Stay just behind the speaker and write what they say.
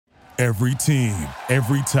Every team,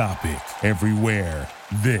 every topic, everywhere.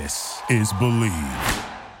 This is Believe.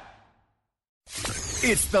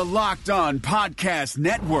 It's the Locked On Podcast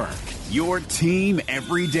Network, your team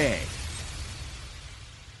every day.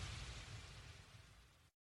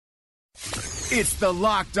 It's the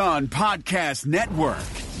Locked On Podcast Network,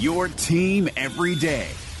 your team every day.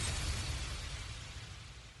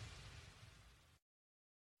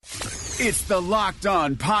 It's the Locked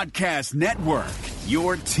On Podcast Network,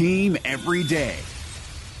 your team every day.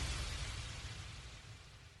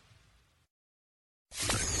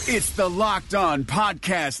 It's the Locked On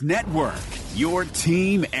Podcast Network, your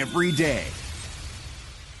team every day.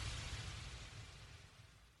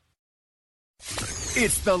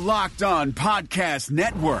 It's the Locked On Podcast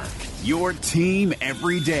Network, your team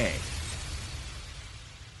every day.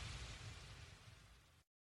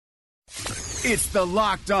 It's the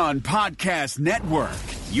Locked On Podcast Network,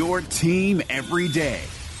 your team every day.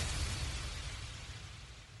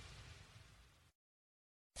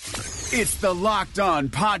 It's the Locked On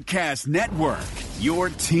Podcast Network, your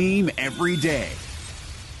team every day.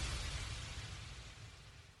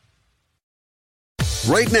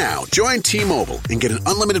 Right now, join T-Mobile and get an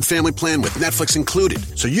unlimited family plan with Netflix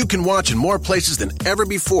included, so you can watch in more places than ever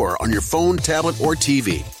before on your phone, tablet, or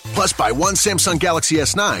TV. Plus, buy one Samsung Galaxy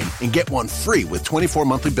S9 and get one free with 24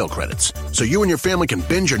 monthly bill credits, so you and your family can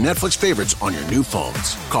binge your Netflix favorites on your new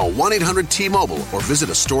phones. Call 1-800-T-Mobile or visit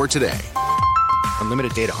a store today.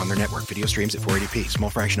 Unlimited data on their network. Video streams at 480p.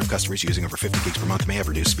 Small fraction of customers using over 50 gigs per month may have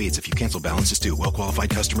reduced speeds. If you cancel, balance is due.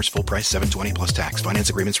 Well-qualified customers, full price, $720 plus tax.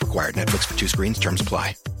 Finance agreements required. Netflix for 2 screens. Terms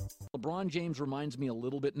apply. LeBron James reminds me a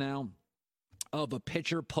little bit now of a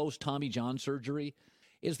pitcher post-Tommy John surgery,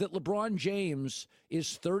 is that LeBron James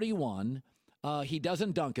is 31. He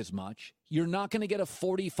doesn't dunk as much. You're not going to get a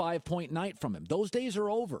 45-point night from him. Those days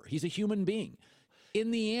are over. He's a human being.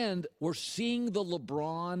 In the end, we're seeing the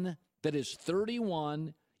LeBron that is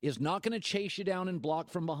 31, is not going to chase you down and block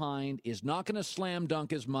from behind, is not going to slam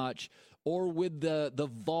dunk as much, or with the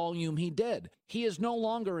volume he did. He is no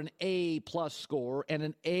longer an A-plus scorer and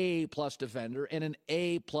an A-plus defender and an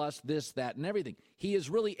A-plus this, that, and everything. He is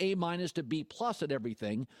really A- to B-plus at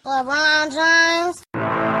everything. LeBron James.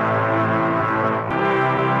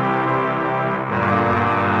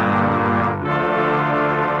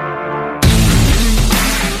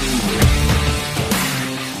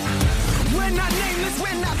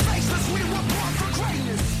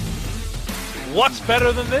 What's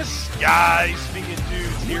better than this? Guys, speaking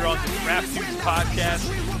dudes here on the Draft Dudes podcast.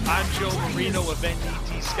 I'm Joe Marino of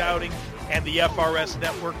NDT Scouting and the FRS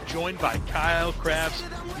Network, joined by Kyle Krabs,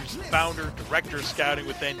 who's the founder, director of scouting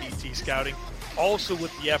with NDT Scouting, also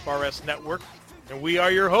with the FRS Network. And we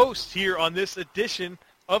are your hosts here on this edition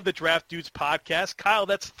of the Draft Dudes podcast. Kyle,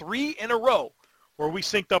 that's 3 in a row where we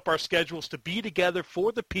synced up our schedules to be together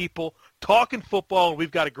for the people, talking football, and we've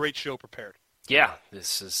got a great show prepared. Yeah,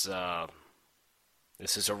 this is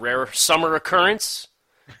a rare summer occurrence.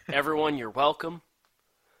 Everyone, you're welcome.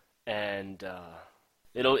 And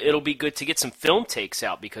it'll be good to get some film takes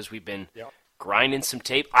out because we've been grinding some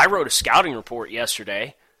tape. I wrote a scouting report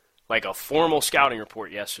yesterday, like a formal scouting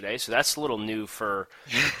report yesterday, so that's a little new for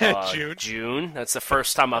June. That's the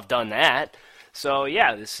first time I've done that. So,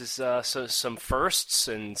 yeah, this is some firsts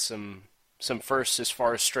and some firsts as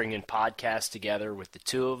far as stringing podcasts together with the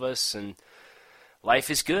two of us, and life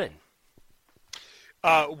is good.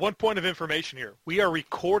 One point of information here. We are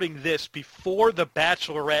recording this before The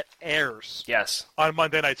Bachelorette airs. Yes. On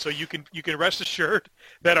Monday night. So you can rest assured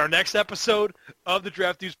that our next episode of the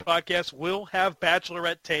Draft Dudes podcast will have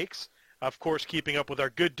Bachelorette takes. Of course, keeping up with our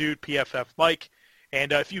good dude, PFF Mike.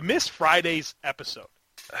 And if you missed Friday's episode,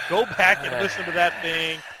 go back and listen to that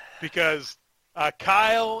thing because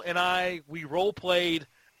Kyle and I, we role-played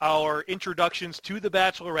our introductions to The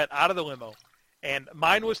Bachelorette out of the limo. And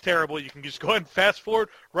mine was terrible. You can just go ahead and fast forward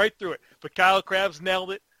right through it. But Kyle Krabs nailed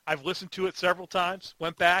it. I've listened to it several times,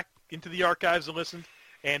 went back into the archives and listened.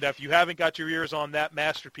 And if you haven't got your ears on that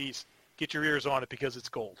masterpiece, get your ears on it because it's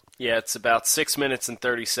gold. Yeah, it's about 6 minutes and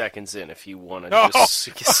 30 seconds in if you want to just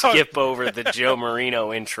skip over the Joe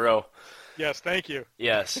Marino intro. Yes, thank you.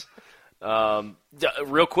 Yes.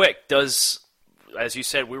 Real quick, as you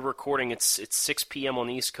said, we're recording, it's 6 p.m. on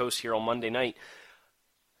the East Coast here on Monday night.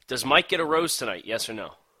 Does Mike get a rose tonight, yes or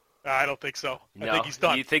no? I don't think so. No. I think he's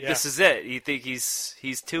done. You think this is it? You think he's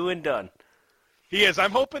 2 and done? He is.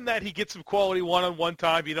 I'm hoping that he gets some quality one-on-one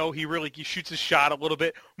time. You know, he shoots his shot a little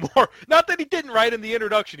bit more. Not that he didn't right in the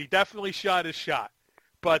introduction. He definitely shot his shot.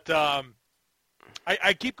 But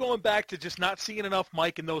I keep going back to just not seeing enough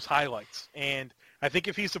Mike in those highlights. And I think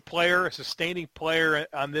if he's a player, a sustaining player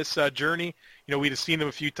on this journey, we'd have seen him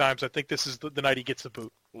a few times. I think this is the night he gets the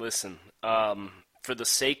boot. Listen, for the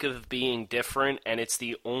sake of being different, and it's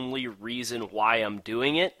the only reason why I'm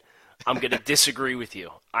doing it, I'm going to disagree with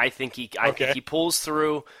you. I think he pulls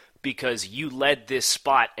through because you led this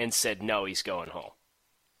spot and said, no, he's going home.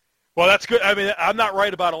 Well, that's good. I mean, I'm not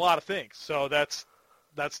right about a lot of things, so that's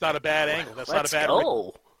not a bad angle.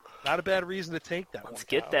 Not a bad reason to take that. Let's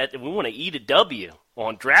get that. We want to eat a W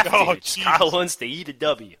on Draft Dudes. Kyle wants to eat a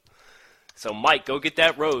W. So, Mike, go get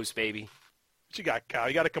that rose, baby. What you got, Kyle?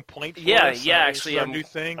 You got a complaint for us? Yeah, actually,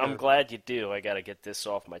 I'm glad you do. I got to get this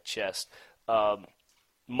off my chest.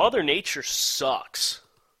 Mother Nature sucks.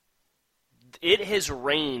 It has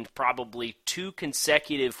rained probably 2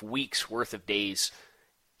 consecutive weeks' worth of days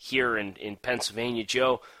here in Pennsylvania.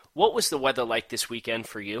 Joe, what was the weather like this weekend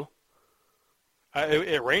for you?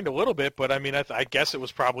 It rained a little bit, but I mean, I guess it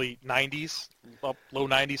was probably 90s, low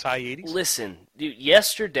 90s, high 80s. Listen, dude,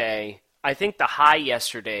 yesterday, I think the high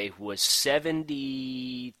yesterday was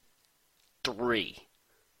 73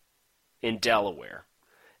 in Delaware.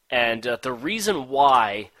 And the reason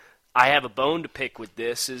why I have a bone to pick with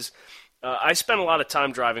this is I spent a lot of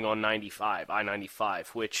time driving on I-95,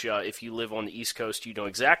 which if you live on the East Coast, you know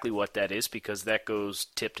exactly what that is because that goes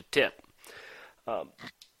tip to tip.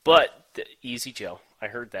 Easy, Joe. I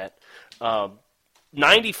heard that.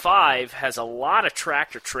 95 has a lot of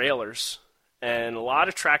tractor trailers, and a lot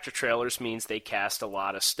of tractor trailers means they cast a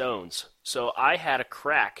lot of stones. So I had a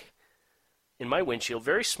crack in my windshield,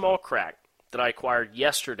 very small crack, that I acquired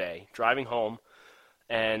yesterday driving home.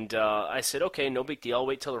 And I said, okay, no big deal. I'll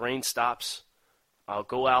wait till the rain stops. I'll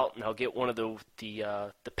go out and I'll get one of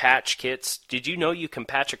the patch kits. Did you know you can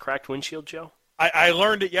patch a cracked windshield, Joe? I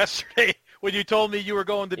learned it yesterday when you told me you were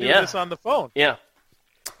going to do this on the phone. Yeah.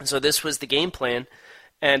 So this was the game plan.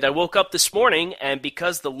 And I woke up this morning, and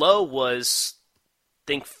because the low was, I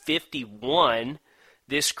think, 51,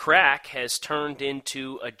 this crack has turned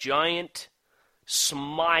into a giant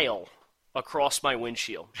smile across my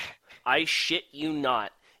windshield. I shit you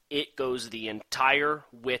not. It goes the entire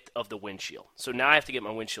width of the windshield. So now I have to get my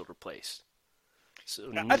windshield replaced.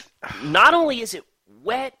 So not only is it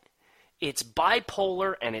wet, it's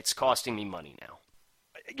bipolar, and it's costing me money now.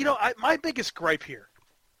 My biggest gripe here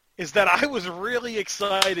is that I was really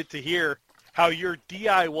excited to hear how your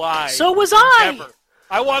DIY. So was I.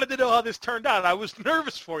 I wanted to know how this turned out. I was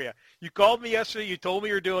nervous for you. You called me yesterday. You told me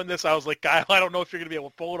you were doing this. I was like, Kyle, I don't know if you're going to be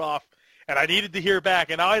able to pull it off. And I needed to hear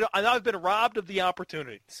back. And now I've been robbed of the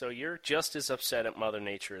opportunity. So you're just as upset at Mother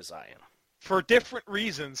Nature as I am. For different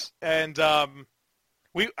reasons. And I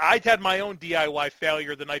had my own DIY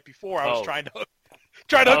failure the night before. I was trying to hook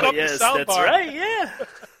up the soundbar. That's right, yeah.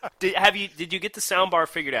 Did you get the soundbar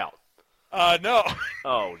figured out? No.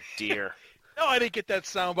 Oh, dear. No, I didn't get that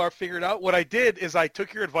soundbar figured out. What I did is I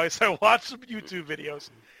took your advice. I watched some YouTube videos.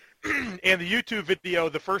 And the YouTube video,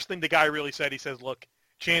 the first thing the guy really said, he says, look,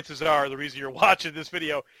 chances are the reason you're watching this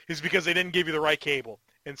video is because they didn't give you the right cable.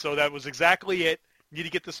 And so that was exactly it. You need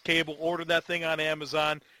to get this cable, order that thing on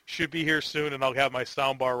Amazon. Should be here soon, and I'll have my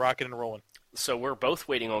soundbar rocking and rolling. So we're both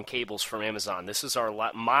waiting on cables from Amazon. This is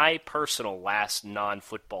my personal last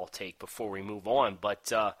non-football take before we move on.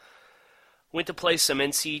 But went to play some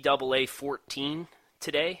NCAA 14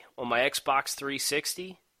 today on my Xbox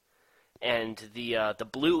 360, and the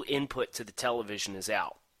blue input to the television is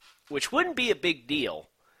out, which wouldn't be a big deal,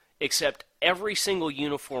 except every single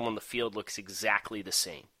uniform on the field looks exactly the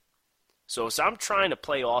same. So as I'm trying to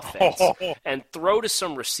play offense and throw to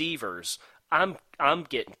some receivers, I'm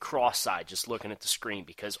getting cross-eyed just looking at the screen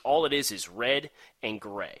because all it is red and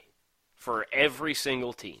gray for every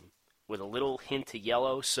single team with a little hint of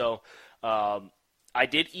yellow. So I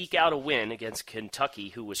did eke out a win against Kentucky,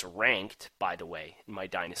 who was ranked, by the way, in my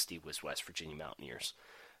dynasty was West Virginia Mountaineers.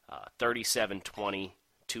 37-20,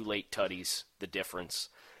 2 late tutties, the difference.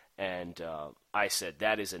 And I said,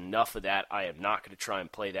 that is enough of that. I am not going to try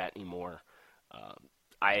and play that anymore.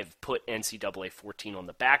 I have put NCAA 14 on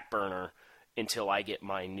the back burner until I get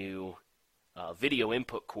my new video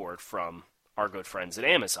input cord from our good friends at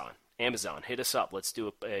Amazon. Amazon, hit us up. Let's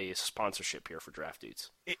do a sponsorship here for Draft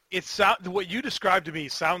Dudes. What you described to me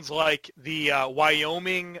sounds like the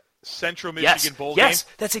Wyoming Central Michigan Bowl game. Yes,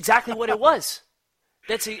 that's exactly what it was.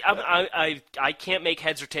 I can't make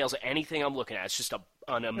heads or tails of anything I'm looking at. It's just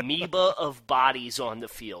an amoeba of bodies on the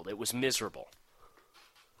field. It was miserable.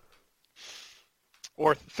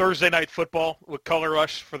 Or Thursday Night Football with Color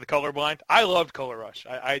Rush for the colorblind. I loved Color Rush.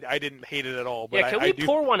 I didn't hate it at all. But can we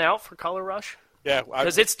pour one out for Color Rush? Yeah.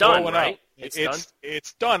 Because it's done, right?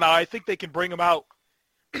 It's done. I think they can bring them out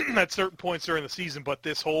at certain points during the season, but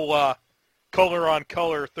this whole color on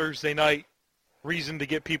color Thursday night reason to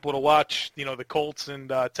get people to watch, the Colts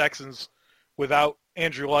and Texans without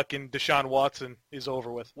Andrew Luck and Deshaun Watson is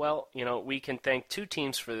over with. Well, we can thank two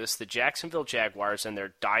teams for this, the Jacksonville Jaguars and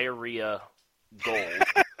their diarrhea gold,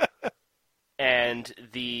 and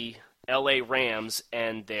the LA Rams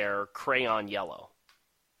and their crayon yellow.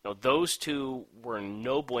 Those two were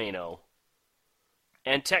no bueno,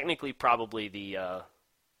 and technically probably the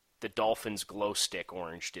Dolphins glow stick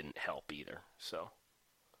orange didn't help either. So,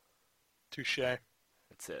 touché.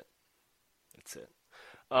 That's it.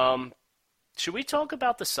 Should we talk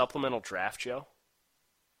about the supplemental draft, Joe?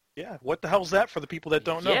 Yeah. What the hell's that for the people that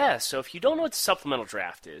don't know? Yeah. So if you don't know what the supplemental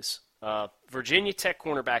draft is, Virginia Tech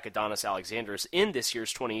cornerback Adonis Alexander is in this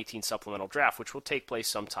year's 2018 supplemental draft, which will take place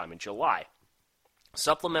sometime in July.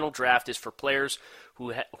 Supplemental draft is for players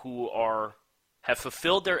who have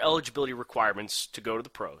fulfilled their eligibility requirements to go to the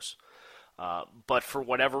pros, but for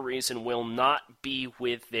whatever reason will not be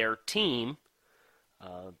with their team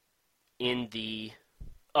in the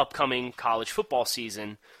upcoming college football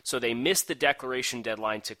season, so they missed the declaration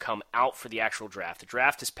deadline to come out for the actual draft. The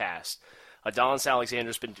draft is passed. Adonis Alexander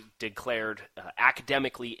has been declared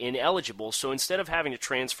academically ineligible, so instead of having to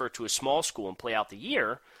transfer to a small school and play out the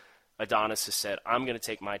year, Adonis has said, I'm going to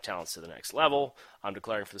take my talents to the next level. I'm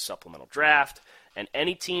declaring for the supplemental draft. And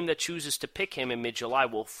any team that chooses to pick him in mid-July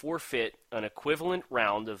will forfeit an equivalent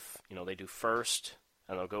round of, they do first,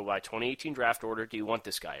 and they'll go by 2018 draft order. Do you want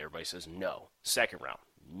this guy? Everybody says no. Second round,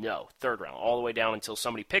 no. Third round, all the way down until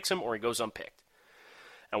somebody picks him or he goes unpicked.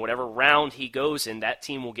 And whatever round he goes in, that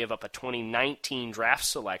team will give up a 2019 draft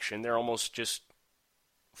selection. They're almost just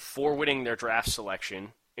forwarding their draft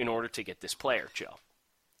selection in order to get this player, Joe.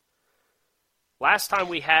 Last time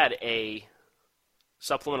we had a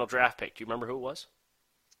supplemental draft pick, do you remember who it was?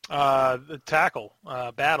 The tackle,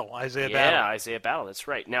 Battle, Isaiah Battle. Yeah, Isaiah Battle, that's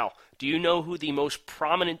right. Now, do you know who the most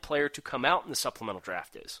prominent player to come out in the supplemental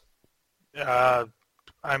draft is?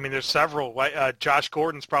 There's several. Josh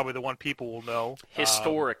Gordon's probably the one people will know.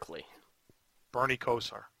 Historically. Bernie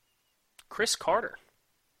Kosar. Chris Carter.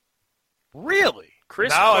 Really?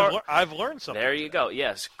 I've learned something. There you go.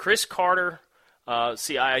 Yes, Chris Carter.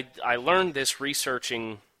 I learned this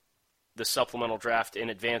researching the supplemental draft in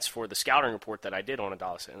advance for the scouting report that I did on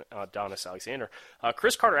Adonis Alexander.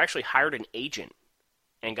 Chris Carter actually hired an agent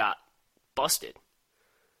and got busted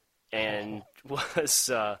and was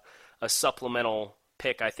a supplemental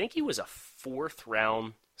pick. I think he was a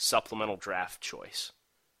fourth-round supplemental draft choice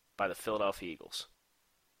by the Philadelphia Eagles.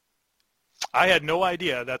 I had no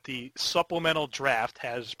idea that the supplemental draft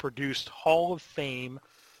has produced Hall of Fame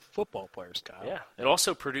football players, Kyle. Yeah, it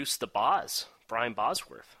also produced the Boz. Brian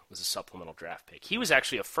Bosworth was a supplemental draft pick. He was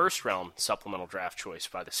actually a first-round supplemental draft choice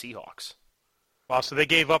by the Seahawks. Wow, so they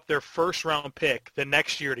gave up their first-round pick the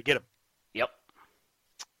next year to get him. Yep.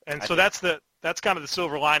 And so that's kind of the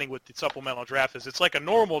silver lining with the supplemental draft is it's like a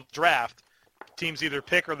normal draft. Teams either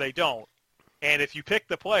pick or they don't. And if you pick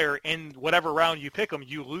the player in whatever round you pick them,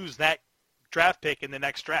 you lose that draft pick in the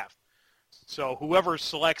next draft. So whoever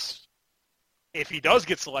selects, if he does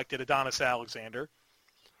get selected, Adonis Alexander,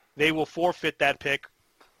 they will forfeit that pick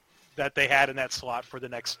that they had in that slot for the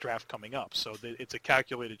next draft coming up. So it's a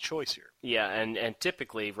calculated choice here. Yeah, and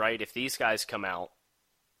typically, right, if these guys come out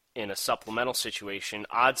in a supplemental situation,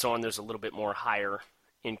 odds on there's a little bit more higher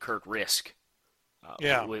incurred risk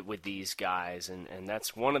with these guys. And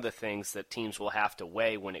that's one of the things that teams will have to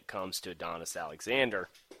weigh when it comes to Adonis Alexander,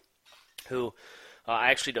 who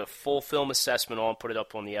I actually did a full film assessment on, put it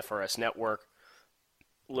up on the FRS network,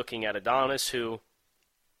 looking at Adonis, who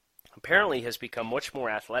apparently has become much more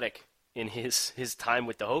athletic in his time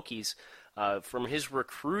with the Hokies. From his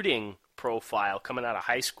recruiting profile coming out of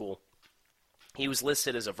high school, he was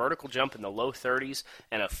listed as a vertical jump in the low 30s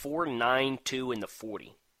and a 4.92 in the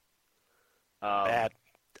 40. Bad.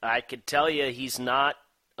 I could tell you he's not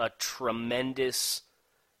a tremendous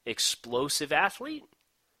explosive athlete,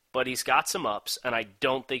 but he's got some ups, and I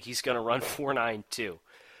don't think he's going to run 4.92.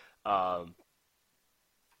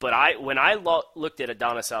 But when I looked at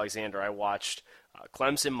Adonis Alexander, I watched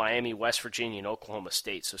Clemson, Miami, West Virginia, and Oklahoma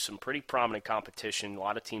State. So some pretty prominent competition. A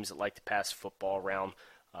lot of teams that like to pass the football around,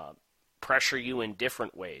 pressure you in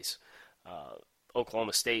different ways.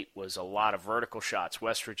 Oklahoma State was a lot of vertical shots.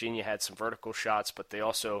 West Virginia had some vertical shots, but they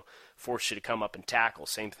also forced you to come up and tackle.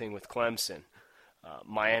 Same thing with Clemson.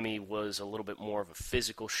 Miami was a little bit more of a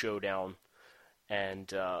physical showdown.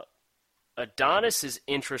 And Adonis is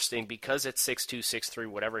interesting because at 6'2", 6'3",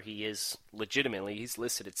 whatever he is, legitimately, he's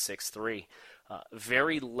listed at 6'3".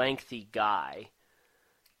 Very lengthy guy.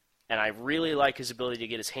 And I really like his ability to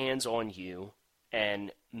get his hands on you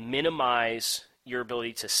and minimize your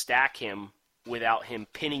ability to stack him without him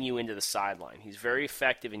pinning you into the sideline. He's very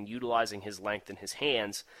effective in utilizing his length and his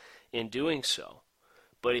hands in doing so.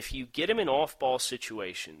 But if you get him in off-ball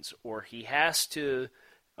situations, or he has to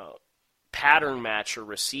pattern match a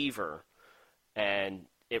receiver, and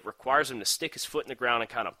it requires him to stick his foot in the ground and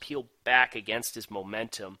kind of peel back against his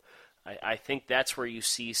momentum, I think that's where you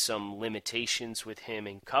see some limitations with him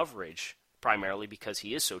in coverage, primarily because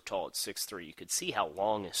he is so tall at 6'3". You could see how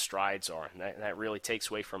long his strides are, and that really takes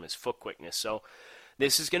away from his foot quickness. So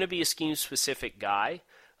this is going to be a scheme-specific guy.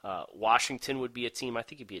 Washington would be a team I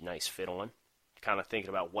think he'd be a nice fit on, kind of thinking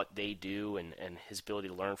about what they do and his ability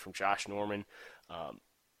to learn from Josh Norman.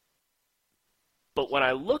 But when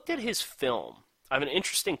I looked at his film, I have an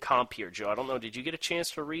interesting comp here, Joe. I don't know, did you get a chance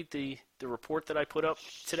to read the report that I put up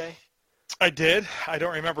today? I did. I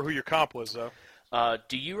don't remember who your comp was, though.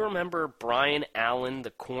 Do you remember Brian Allen, the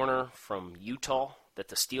corner from Utah that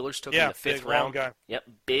the Steelers took in the 5th round? Guy. Yep,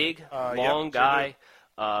 big, long guy.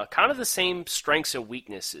 Kind of the same strengths and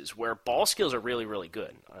weaknesses, where ball skills are really, really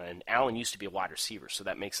good. And Allen used to be a wide receiver, so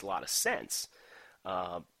that makes a lot of sense.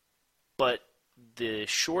 But the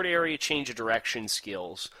short area change of direction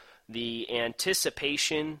skills, the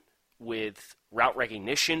anticipation with route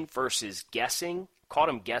recognition versus guessing, caught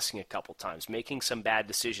him guessing a couple times, making some bad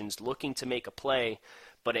decisions, looking to make a play,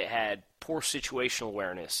 but it had poor situational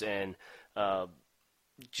awareness and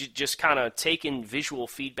just kind of taking visual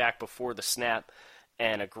feedback before the snap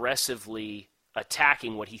and aggressively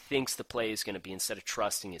attacking what he thinks the play is going to be instead of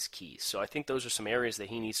trusting his keys. So I think those are some areas that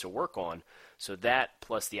he needs to work on. So that,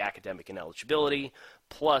 plus the academic ineligibility,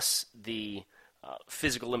 plus the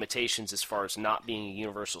physical limitations as far as not being a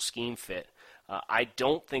universal scheme fit. I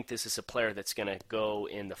don't think this is a player that's going to go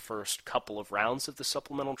in the first couple of rounds of the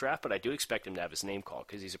supplemental draft, but I do expect him to have his name called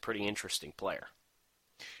because he's a pretty interesting player.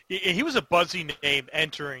 He was a buzzy name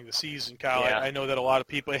entering the season, Kyle. Yeah. I know that a lot of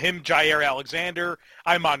people, him, Jair Alexander,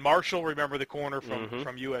 Iman Marshall, remember the corner from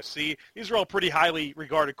USC. These are all pretty highly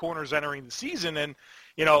regarded corners entering the season. And,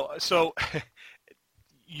 so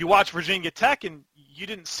you watch Virginia Tech, and you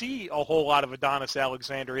didn't see a whole lot of Adonis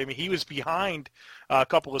Alexander. I mean, he was behind a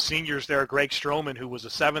couple of seniors there, Greg Stroman, who was a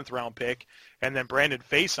 7th-round pick, and then Brandon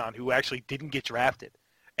Faison, who actually didn't get drafted.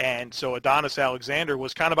 And so Adonis Alexander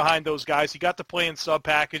was kind of behind those guys. He got to play in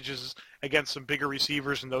sub-packages against some bigger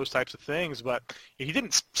receivers and those types of things, but he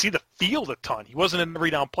didn't see the field a ton. He wasn't an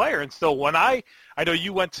every-down player. And so when I know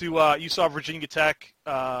you went to you saw Virginia Tech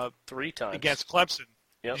 3 times against Clemson.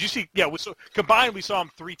 Yep. Did you see? Yeah, so combined we saw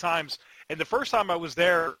him 3 times. And the first time I was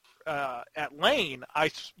there at Lane, I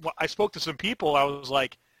spoke to some people. I was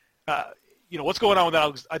like, what's going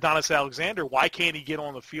on with Adonis Alexander? Why can't he get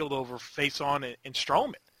on the field over Faison and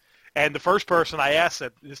Stroman? And the first person I asked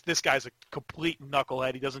said, this guy's a complete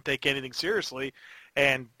knucklehead. He doesn't take anything seriously.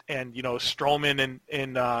 And Stroman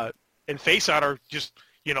and Faison are just,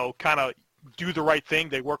 kind of do the right thing.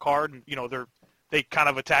 They work hard, and, they kind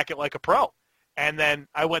of attack it like a pro. And then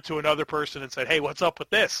I went to another person and said, hey, what's up with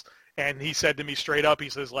this? And he said to me straight up, he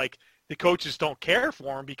says, the coaches don't care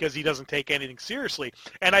for him because he doesn't take anything seriously.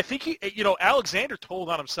 And I think Alexander told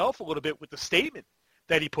on himself a little bit with the statement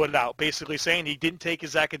that he put out, basically saying he didn't take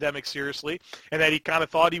his academics seriously and that he kind of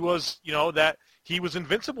thought he was, that he was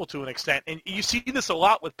invincible to an extent. And you see this a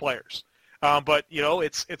lot with players. But,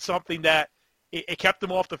 it's something that it kept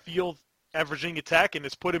him off the field at Virginia Tech, and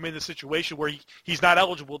it's put him in the situation where he's not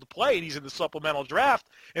eligible to play, and he's in the supplemental draft.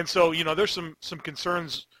 And so, there's some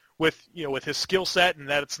concerns with his skill set, and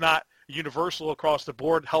that it's not universal across the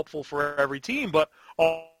board, helpful for every team, but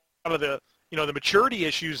all of the the maturity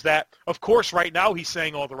issues that, of course, right now he's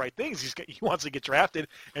saying all the right things. He wants to get drafted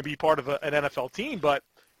and be part of an NFL team, but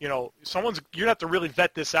you're going to have to really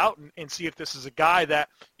vet this out and see if this is a guy that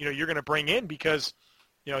you're going to bring in, because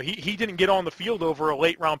he didn't get on the field over a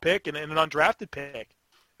late round pick and an undrafted pick,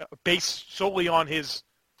 based solely on his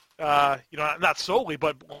not solely,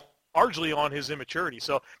 but largely on his immaturity.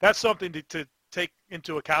 So that's something to take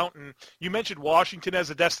into account. And you mentioned Washington as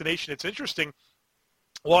a destination. It's interesting.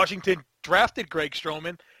 Washington drafted Greg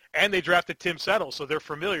Stroman, and they drafted Tim Settle, so they're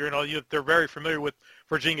familiar. They're very familiar with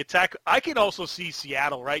Virginia Tech. I can also see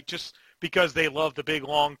Seattle, right, just because they love the big,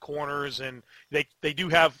 long corners, and they do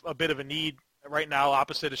have a bit of a need right now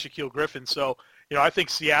opposite of Shaquille Griffin. So, I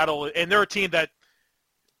think Seattle, and they're a team that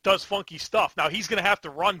does funky stuff. Now, he's going to have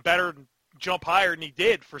to run better and jump higher than he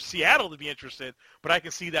did for Seattle to be interested, but I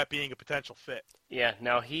can see that being a potential fit. Yeah,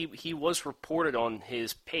 now he was reported on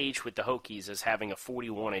his page with the Hokies as having a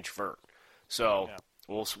 41-inch vert. So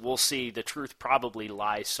we'll see. The truth probably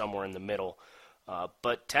lies somewhere in the middle.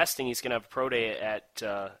 But testing, he's going to have a pro day at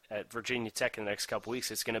Virginia Tech in the next couple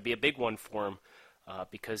weeks. It's going to be a big one for him.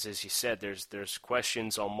 because, as you said, there's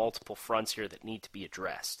questions on multiple fronts here that need to be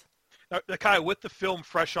addressed. Kai, with the film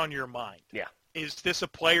fresh on your mind, Yeah. is this a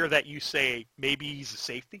player that you say maybe he's a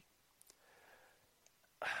safety?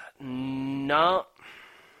 No.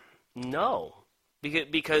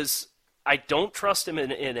 Because I don't trust him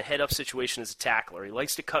in a head-up situation as a tackler. He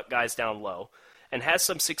likes to cut guys down low and has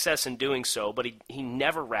some success in doing so, but he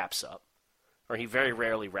never wraps up, or he very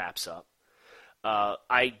rarely wraps up.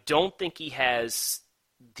 I don't think he has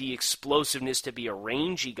the explosiveness to be a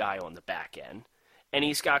rangy guy on the back end, and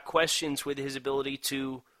he's got questions with his ability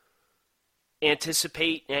to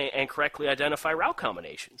anticipate and correctly identify route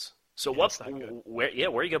combinations. So where are you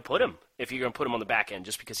going to put him if you're going to put him on the back end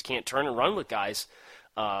just because he can't turn and run with guys?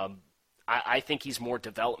 I think he's more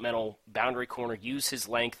developmental boundary corner, use his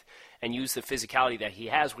length and use the physicality that he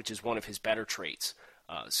has, which is one of his better traits.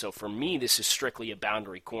 So for me, this is strictly a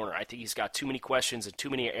boundary corner. I think he's got too many questions and too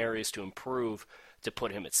many areas to improve to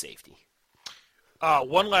put him at safety.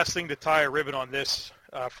 One last thing to tie a ribbon on this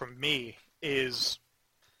from me is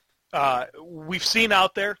we've seen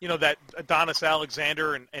out there, that Adonis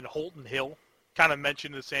Alexander and Holton Hill kind of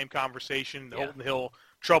mentioned the same conversation. Yeah. Holton Hill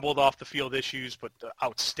troubled off the field issues, but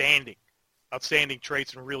outstanding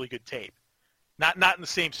traits and really good tape. Not in the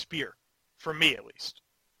same spear, for me at least.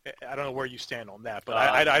 I don't know where you stand on that, but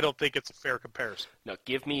I don't think it's a fair comparison. No,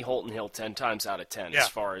 give me Holton Hill 10 times out of 10 as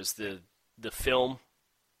far as the film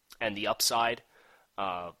and the upside.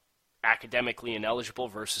 Academically ineligible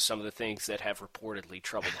versus some of the things that have reportedly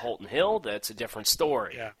troubled Holton Hill, that's a different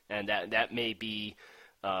story. Yeah. And that may be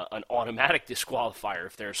an automatic disqualifier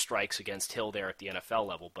if there are strikes against Hill there at the NFL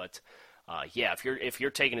level. But, if you're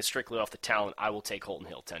taking it strictly off the talent, I will take Holton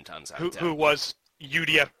Hill 10 times out of 10. Who was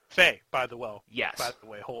UDFA, by the way. Yes. By the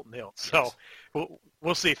way, Holton Hill. So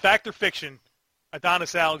we'll see. Fact or fiction,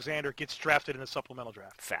 Adonis Alexander gets drafted in a supplemental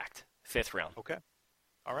draft. Fact. 5th round. Okay.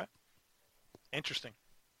 All right. Interesting.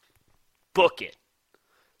 Book it.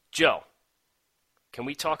 Joe, can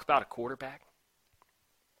we talk about a quarterback?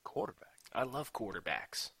 Quarterback? I love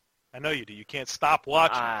quarterbacks. I know you do. You can't stop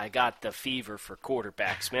watching. I got the fever for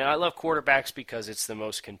quarterbacks, man. I love quarterbacks because it's the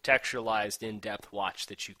most contextualized, in-depth watch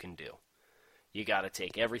that you can do. You got to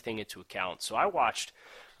take everything into account. So I watched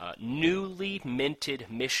newly minted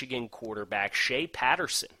Michigan quarterback Shea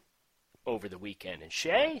Patterson over the weekend. And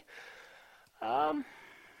Shea,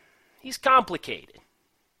 he's complicated,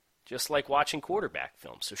 just like watching quarterback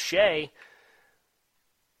film. So Shea,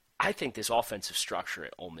 I think this offensive structure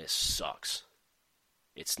at Ole Miss sucks.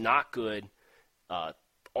 It's not good.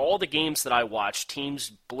 All the games that I watched,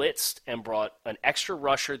 teams blitzed and brought an extra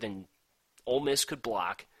rusher than Ole Miss could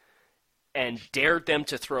block and dared them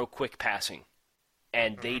to throw quick passing.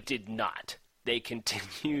 And they did not. They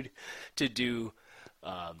continued to do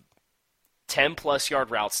 10-plus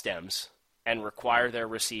yard route stems and require their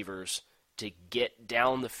receivers to get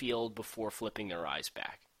down the field before flipping their eyes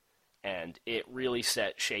back. And it really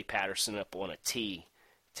set Shea Patterson up on a tee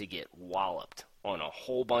to get walloped on a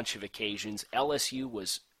whole bunch of occasions. LSU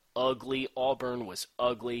was ugly. Auburn was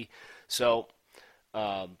ugly. So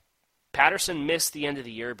Patterson missed the end of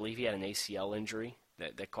the year. I believe he had an ACL injury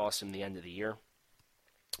that cost him the end of the year.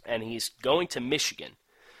 And he's going to Michigan.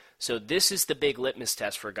 So this is the big litmus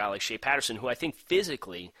test for a guy like Shea Patterson, who I think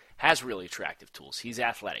physically has really attractive tools. He's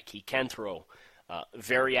athletic. He can throw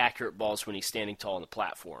very accurate balls when he's standing tall on the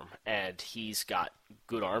platform. And he's got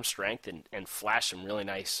good arm strength and flashed some really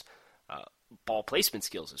nice ball placement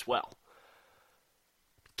skills as well.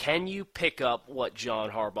 Can you pick up what Jim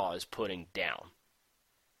Harbaugh is putting down?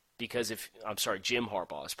 Because Jim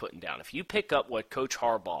Harbaugh is putting down. If you pick up what Coach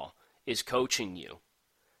Harbaugh is coaching you,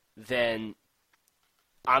 then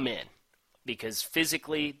I'm in. Because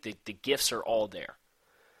physically, the gifts are all there.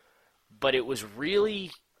 But it was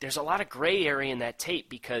really, there's a lot of gray area in that tape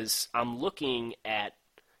because I'm looking at,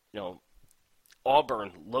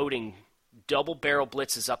 Auburn loading double barrel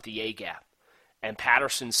blitzes up the A-gap. And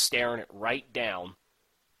Patterson's staring it right down,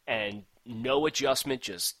 and no adjustment,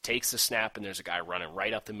 just takes the snap, and there's a guy running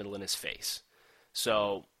right up the middle in his face.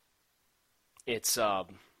 So it's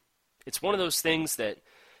one of those things that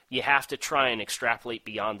you have to try and extrapolate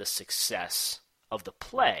beyond the success of the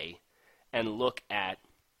play and look at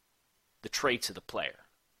the traits of the player.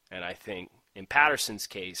 And I think in Patterson's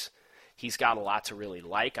case, he's got a lot to really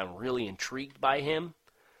like. I'm really intrigued by him.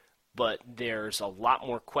 But there's a lot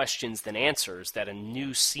more questions than answers that a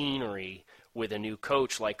new scenery with a new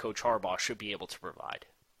coach like Coach Harbaugh should be able to provide.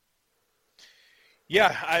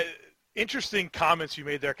 Yeah, interesting comments you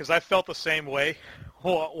made there because I felt the same way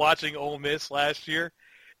watching Ole Miss last year.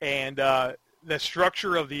 And the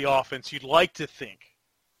structure of the offense, you'd like to think,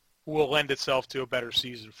 will lend itself to a better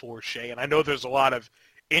season for Shea. And I know there's a lot of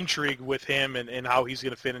intrigue with him and how he's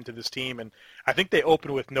going to fit into this team. And I think they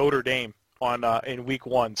open with Notre Dame on in week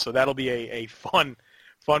 1, so that'll be a fun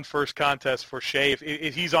first contest for Shea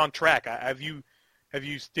if he's on track. Have you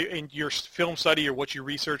in your film study or what you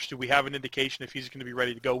researched, do we have an indication if he's going to be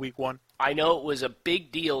ready to go week 1? I know it was a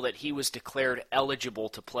big deal that he was declared eligible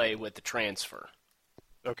to play with the transfer.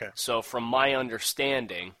 Okay. So from my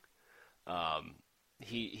understanding,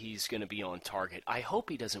 he's going to be on target. I hope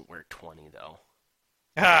he doesn't wear 20 though.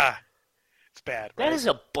 It's bad. Right? That is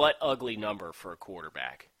a butt-ugly number for a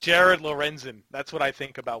quarterback. Jared Lorenzen. That's what I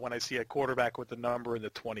think about when I see a quarterback with the number in the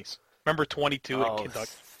 20s. Remember 22 at Kentucky?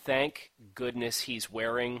 Thank goodness he's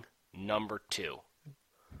wearing number 2.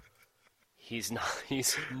 He's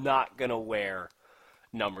not going to wear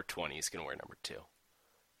number 20. He's going to wear number 2.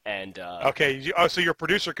 And okay. So your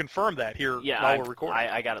producer confirmed that here while we're recording?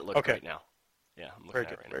 I got it looked right now. Yeah, I'm looking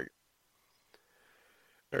at it right now.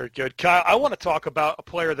 Very good. Kyle, I want to talk about a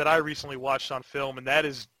player that I recently watched on film, and that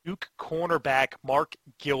is Duke cornerback Mark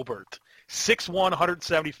Gilbert. 6'1",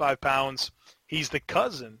 175 pounds. He's the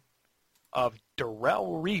cousin of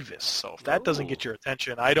Darrelle Revis. So if that doesn't get your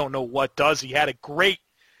attention, I don't know what does. He had a great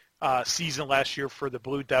season last year for the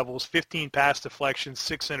Blue Devils. 15 pass deflections,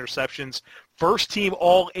 6 interceptions. First team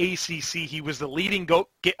All-ACC. He was the leading vote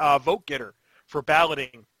getter for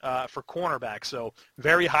balloting for cornerback. So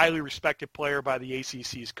very highly respected player by the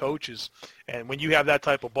ACC's coaches. And when you have that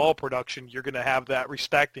type of ball production, you're going to have that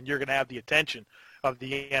respect and you're going to have the attention of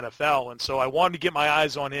the NFL. And so I wanted to get my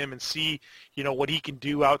eyes on him and see, what he can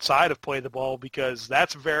do outside of play the ball, because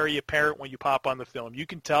that's very apparent when you pop on the film. You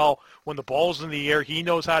can tell when the ball's in the air, he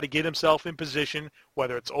knows how to get himself in position,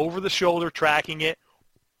 whether it's over the shoulder, tracking it,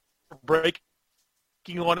 breaking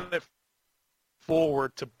on it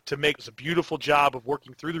forward to make a beautiful job of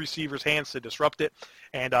working through the receiver's hands to disrupt it,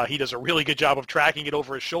 and he does a really good job of tracking it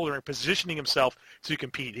over his shoulder and positioning himself to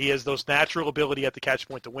compete. He has those natural ability at the catch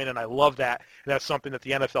point to win, and I love that. And that's something that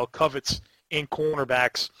the NFL covets in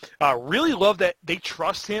cornerbacks. Really love that they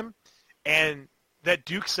trust him, and that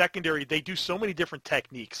Duke secondary, they do so many different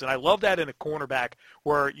techniques, and I love that in a cornerback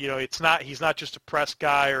where he's not just a press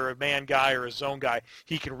guy or a man guy or a zone guy.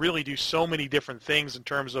 He can really do so many different things in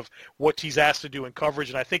terms of what he's asked to do in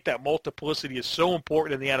coverage, and I think that multiplicity is so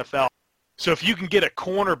important in the NFL. So if you can get a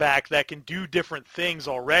cornerback that can do different things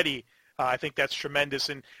already, I think that's tremendous,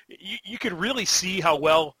 and you can really see how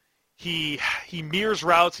well he mirrors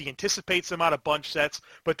routes, he anticipates them out of bunch sets,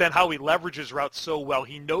 but then how he leverages routes so well.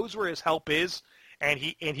 He knows where his help is. And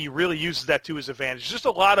he really uses that to his advantage. Just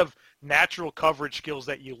a lot of natural coverage skills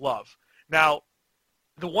that you love. Now,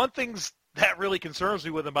 the one thing that really concerns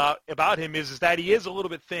me with about him is that he is a little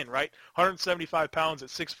bit thin, right? 175 pounds at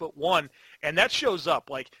 6'1", and that shows up.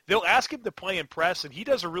 Like, they'll ask him to play in press, and he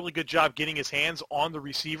does a really good job getting his hands on the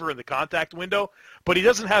receiver in the contact window, but he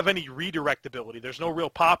doesn't have any redirect ability. There's no real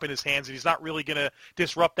pop in his hands, and he's not really going to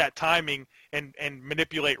disrupt that timing and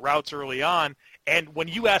manipulate routes early on. And when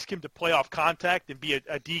you ask him to play off contact and be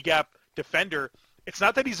a D-gap defender, it's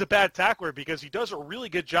not that he's a bad tackler, because he does a really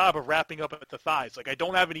good job of wrapping up at the thighs. Like, I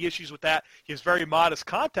don't have any issues with that. He has very modest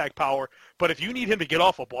contact power, but if you need him to get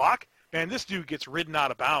off a block, man, this dude gets ridden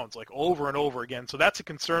out of bounds, like, over and over again. So that's a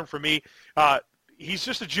concern for me. He's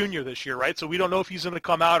just a junior this year, right? So we don't know if he's going to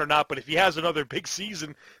come out or not, but if he has another big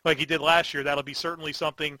season like he did last year, that'll be certainly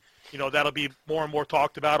something, that'll be more and more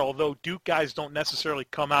talked about, although Duke guys don't necessarily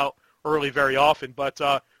come out early very often. But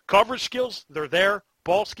coverage skills, they're there.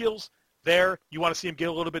 Ball skills, there. You want to see him get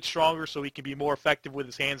a little bit stronger so he can be more effective with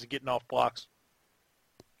his hands and getting off blocks.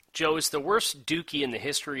 Joe, is the worst Dookie in the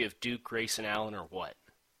history of Duke Grayson Allen, or what?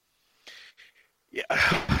 Yeah,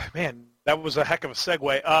 man, that was a heck of a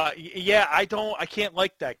segue. I can't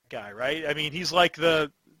like that guy, right? I mean, he's like I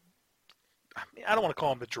don't want to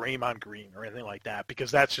call him the Draymond Green or anything like that,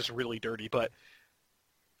 because that's just really dirty, but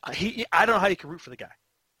I don't know how you can root for the guy.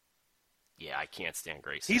 Yeah, I can't stand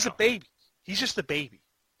Grayson. He's a baby. He's just a baby.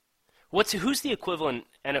 Who's the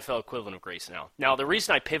NFL equivalent of Grayson Allen? Now, the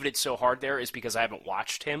reason I pivoted so hard there is because I haven't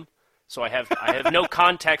watched him, so I have no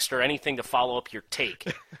context or anything to follow up your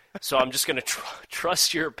take. So I'm just going to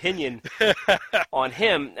trust your opinion on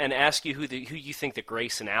him and ask you who you think that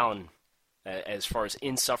Grayson Allen, as far as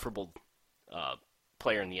insufferable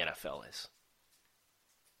player in the NFL, is.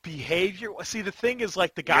 Behavior. See, the thing is,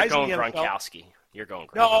 like, the guys in the NFL. Gronkowski. You're going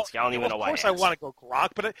Gronkowski. I don't even know why. Of course I want to go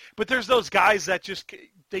Gronk, but there's those guys that just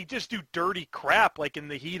do dirty crap, like, in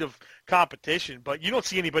the heat of competition. But you don't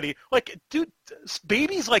see anybody like, dude,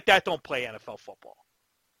 babies like that don't play NFL football.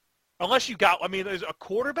 Unless you got, there's a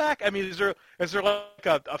quarterback. Is there like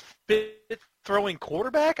a fit throwing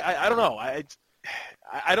quarterback? I don't know.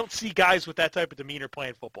 I don't see guys with that type of demeanor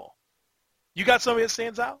playing football. You got somebody that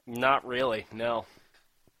stands out? Not really, no.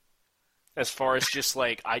 As far as just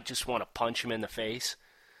like, I just want to punch him in the face.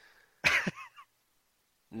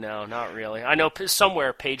 No, not really. I know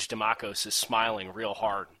somewhere Paige DeMacos is smiling real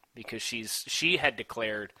hard because she had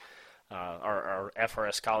declared, our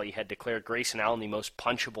FRS colleague had declared Grayson Allen the most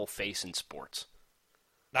punchable face in sports.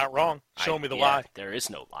 Not wrong. Show me the lie. There is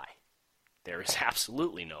no lie. There is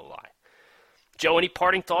absolutely no lie. Joe, any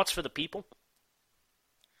parting thoughts for the people?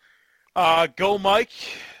 Go Mike,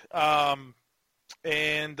 and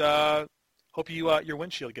hope your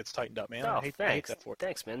windshield gets tightened up, man. Oh, I hate that for you.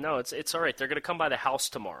 Thanks, man. No, it's all right. They're going to come by the house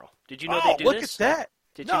tomorrow. Did you know they do look this? at that.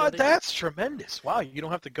 Did you know that's tremendous. Wow, you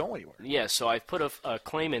don't have to go anywhere. Yeah, so I put a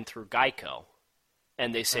claim in through Geico,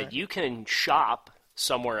 and they said you can shop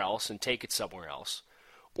somewhere else and take it somewhere else,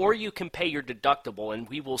 or you can pay your deductible, and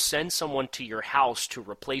we will send someone to your house to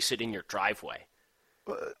replace it in your driveway.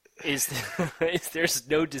 There's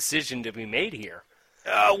no decision to be made here.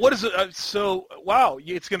 What is it? Wow,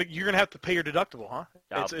 you're gonna have to pay your deductible, huh?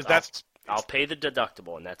 I'll pay the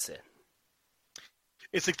deductible, and that's it.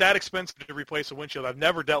 It's like that expensive to replace a windshield. I've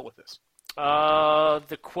never dealt with this.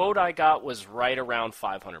 The quote I got was right around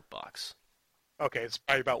 $500. Okay, it's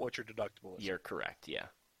probably about what your deductible is. You're correct, yeah.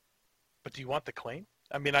 But do you want the claim?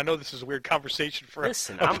 I mean, I know this is a weird conversation for a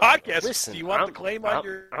podcast. Listen, do you want the claim on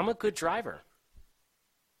your? I'm a good driver.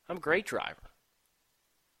 I'm a great driver.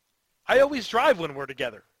 I always drive when we're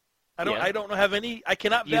together. I don't have any. I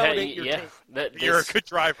cannot validate your take. You're a good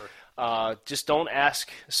driver. Just don't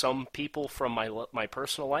ask some people from my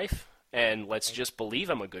personal life, and let's just believe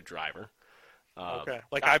I'm a good driver. Okay.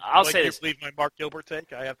 I'll say this. Believe my Mark Gilbert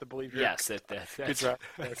take. I have to believe you. Yes,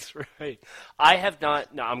 that's right. I have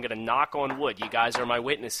not. No, I'm going to knock on wood. You guys are my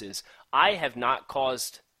witnesses. I have not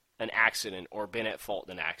caused an accident or been at fault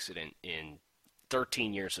in an accident in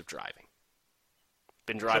 13 years of driving.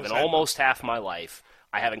 Been driving almost half my life.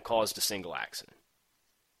 I haven't caused a single accident.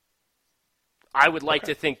 I would like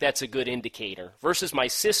to think that's a good indicator versus my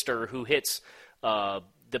sister who hits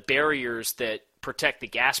the barriers that protect the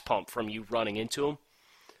gas pump from you running into them.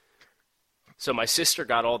 So my sister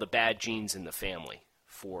got all the bad genes in the family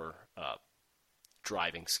for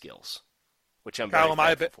driving skills, which I'm very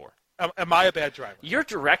thankful for. Am I a bad driver? Your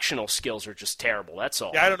directional skills are just terrible, that's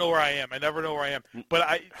all. Yeah, I don't know where I am. I never know where I am.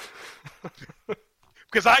 But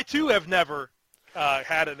because I too have never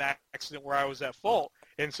had an accident where I was at fault.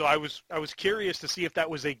 And so I was curious to see if that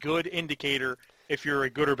was a good indicator if you're a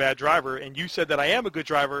good or bad driver. And you said that I am a good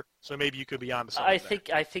driver, so maybe you could be on to something.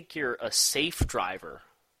 I think you're a safe driver.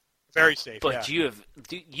 Very safe, but you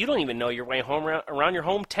don't even know your way home around your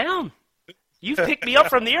hometown. You've picked me up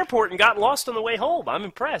from the airport and got lost on the way home. I'm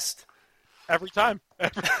impressed. Every time.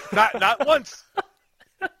 Not once.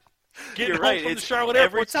 Getting home from the Charlotte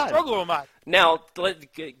airport struggle am I. Now,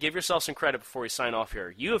 give yourself some credit before we sign off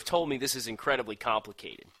here. You have told me this is incredibly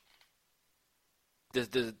complicated.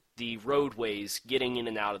 The roadways getting in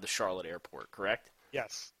and out of the Charlotte airport, correct?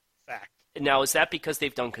 Yes, fact. Now, is that because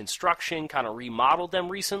they've done construction, kind of remodeled them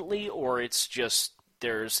recently, or it's just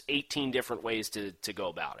there's 18 different ways to go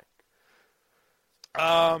about it?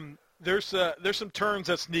 There's some turns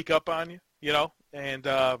that sneak up on you, and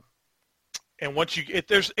once you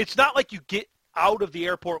it's not like you get out of the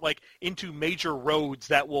airport like into major roads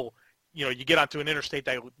that will, you get onto an interstate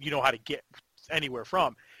that you know how to get anywhere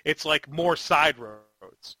from. It's like more side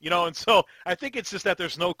roads, and so I think it's just that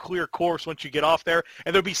there's no clear course once you get off there,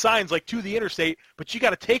 and there'll be signs like to the interstate, but you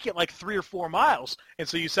got to take it like 3 or 4 miles, and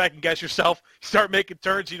so you second guess yourself, start making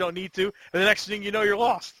turns you don't need to, and the next thing you know, you're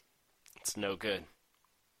lost. It's no good.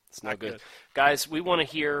 It's not good. Guys, we want to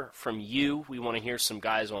hear from you. We want to hear some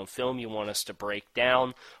guys on film you want us to break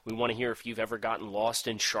down. We want to hear if you've ever gotten lost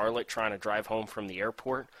in Charlotte trying to drive home from the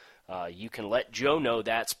airport. You can let Joe know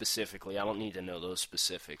that specifically. I don't need to know those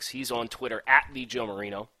specifics. He's on Twitter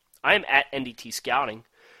 @TheJoeMarino. I am @NDT Scouting.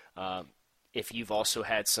 If you've also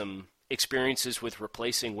had some experiences with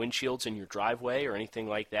replacing windshields in your driveway or anything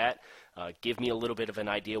like that, give me a little bit of an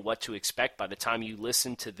idea what to expect by the time you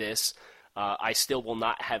listen to this. I still will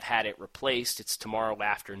not have had it replaced. It's tomorrow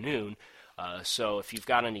afternoon. So if you've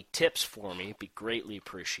got any tips for me, it'd be greatly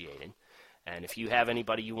appreciated. And if you have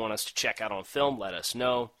anybody you want us to check out on film, let us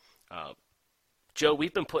know. Joe,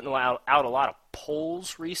 we've been putting out a lot of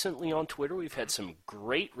polls recently on Twitter. We've had some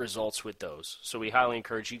great results with those. So we highly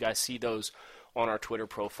encourage you guys see those on our Twitter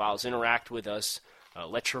profiles. Interact with us.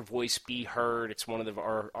 Let your voice be heard. It's one of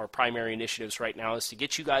our primary initiatives right now is to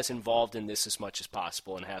get you guys involved in this as much as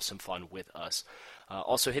possible and have some fun with us.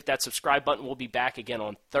 Also, hit that subscribe button. We'll be back again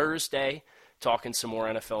on Thursday talking some more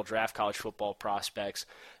NFL draft, college football prospects.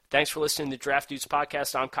 Thanks for listening to Draft Dudes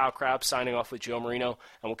Podcast. I'm Kyle Crabb, signing off with Joe Marino,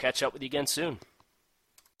 and we'll catch up with you again soon.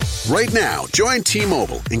 Right now, join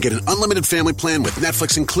T-Mobile and get an unlimited family plan with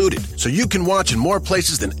Netflix included, so you can watch in more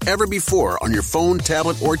places than ever before on your phone,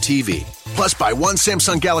 tablet, or TV. Plus, buy one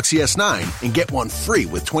Samsung Galaxy S9 and get one free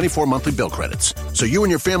with 24 monthly bill credits, so you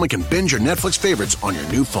and your family can binge your Netflix favorites on your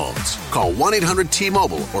new phones. Call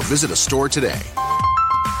 1-800-T-Mobile or visit a store today.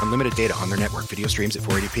 Unlimited data on their network. Video streams at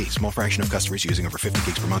 480p. Small fraction of customers using over 50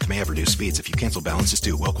 gigs per month may have reduced speeds. If you cancel, balance is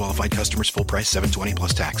due. Well-qualified customers. Full price. $720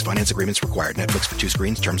 plus tax. Finance agreements required. Netflix for 2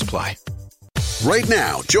 screens. Terms apply. Right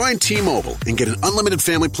now, join T-Mobile and get an unlimited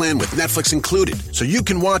family plan with Netflix included, so you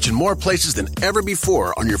can watch in more places than ever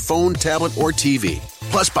before on your phone, tablet, or TV.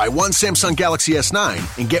 Plus, buy one Samsung Galaxy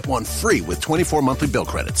S9 and get one free with 24 monthly bill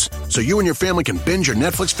credits, so you and your family can binge your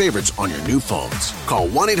Netflix favorites on your new phones. Call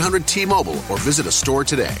 1-800-T-Mobile or visit a store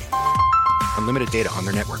today. Unlimited data on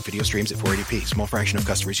their network. Video streams at 480p. Small fraction of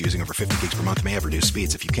customers using over 50 gigs per month may have reduced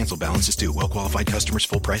speeds. If you cancel, balance is due. Well-qualified customers.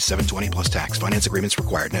 Full price. $720 plus tax. Finance agreements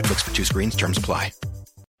required. Netflix for 2 screens. Terms apply.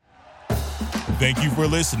 Thank you for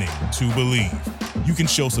listening to Believe. You can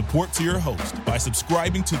show support to your host by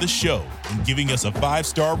subscribing to the show and giving us a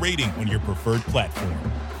 5-star rating on your preferred platform.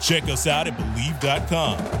 Check us out at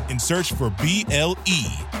Believe.com and search for BLEAV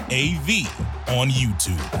on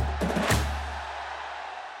YouTube.